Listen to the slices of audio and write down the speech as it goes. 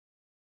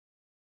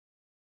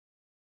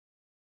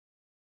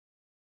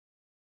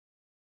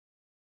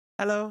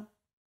Hello.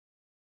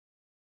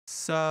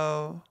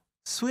 So,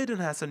 Sweden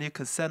has a new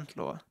consent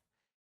law,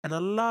 and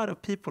a lot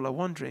of people are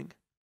wondering,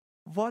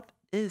 what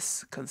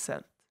is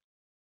consent?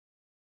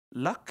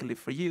 Luckily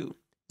for you,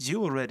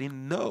 you already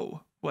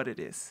know what it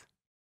is.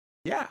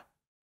 Yeah,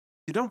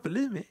 you don't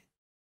believe me?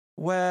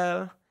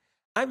 Well,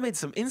 I made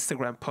some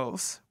Instagram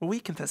posts where we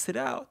can test it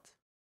out.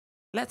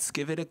 Let's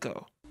give it a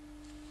go.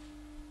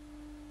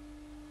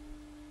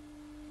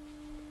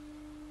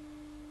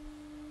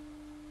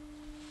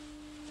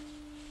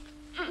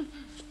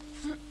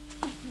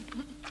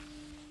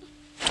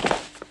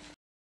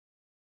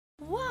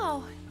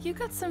 Wow, you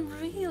got some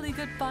really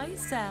good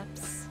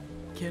biceps.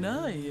 Can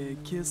I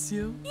kiss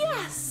you?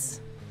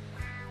 Yes!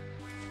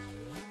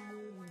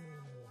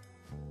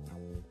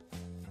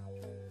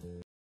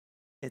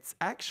 It's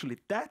actually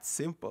that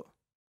simple.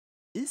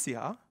 Easy,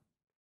 huh?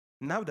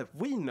 Now that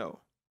we know,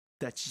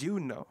 that you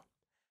know,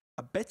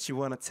 I bet you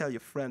want to tell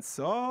your friends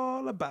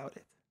all about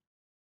it.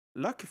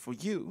 Lucky for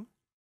you,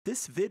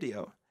 this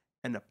video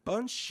and a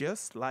bunch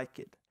just like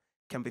it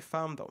can be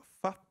found on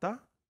fatta.nu.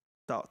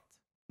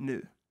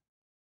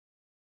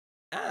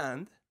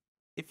 And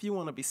if you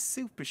want to be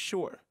super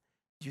sure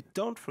you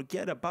don't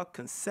forget about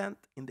consent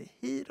in the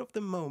heat of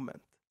the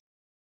moment,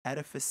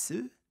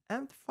 RFSU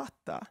and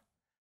Fatta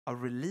are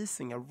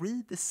releasing a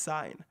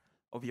redesign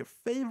of your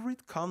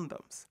favorite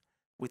condoms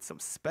with some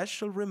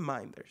special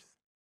reminders.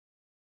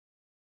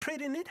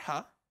 Pretty neat,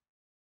 huh?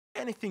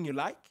 Anything you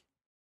like?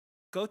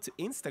 Go to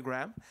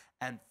Instagram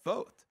and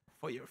vote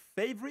for your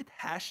favorite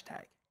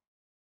hashtag.